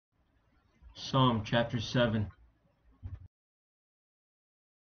Psalm chapter 7.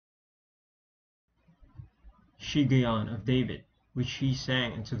 Shiggaion of David, which he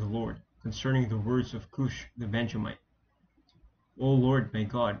sang unto the Lord, concerning the words of Cush the Benjamite. O Lord my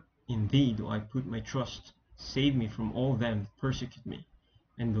God, in thee do I put my trust. Save me from all them that persecute me,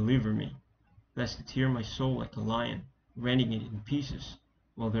 and deliver me, lest it tear my soul like a lion, rending it in pieces,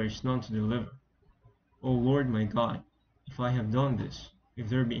 while there is none to deliver. O Lord my God, if I have done this, if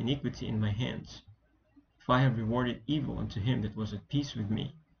there be iniquity in my hands, if I have rewarded evil unto him that was at peace with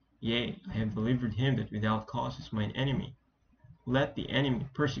me, yea, I have delivered him that without cause is mine enemy. Let the enemy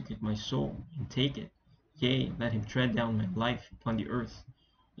persecute my soul, and take it. Yea, let him tread down my life upon the earth,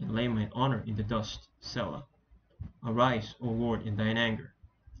 and lay mine honor in the dust. Selah. Arise, O Lord, in thine anger.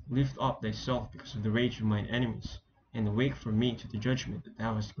 Lift up thyself because of the rage of mine enemies, and awake for me to the judgment that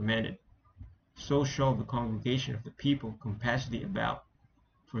thou hast commanded. So shall the congregation of the people compass thee about.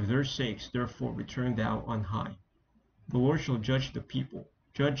 For their sakes therefore return thou on high. The Lord shall judge the people.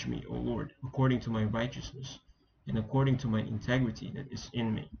 Judge me, O Lord, according to my righteousness, and according to mine integrity that is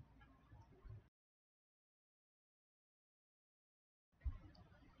in me.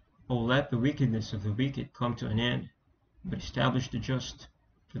 O let the wickedness of the wicked come to an end, but establish the just.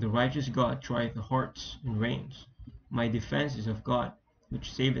 For the righteous God trieth the hearts, and reigns. My defense is of God,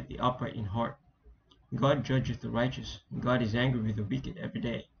 which saveth the upright in heart. God judgeth the righteous, and God is angry with the wicked every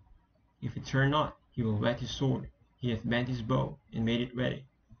day. If it turn not, he will whet his sword. He hath bent his bow, and made it ready.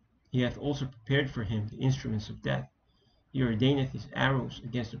 He hath also prepared for him the instruments of death. He ordaineth his arrows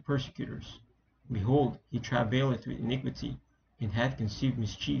against the persecutors. Behold, he travaileth with iniquity, and hath conceived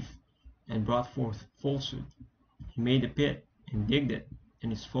mischief, and brought forth falsehood. He made a pit, and digged it,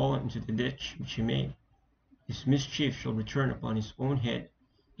 and is fallen into the ditch which he made. His mischief shall return upon his own head,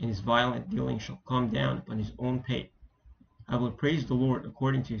 and his violent dealing shall come down upon his own pate. I will praise the Lord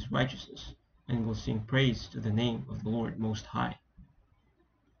according to his righteousness, and will sing praise to the name of the Lord Most High.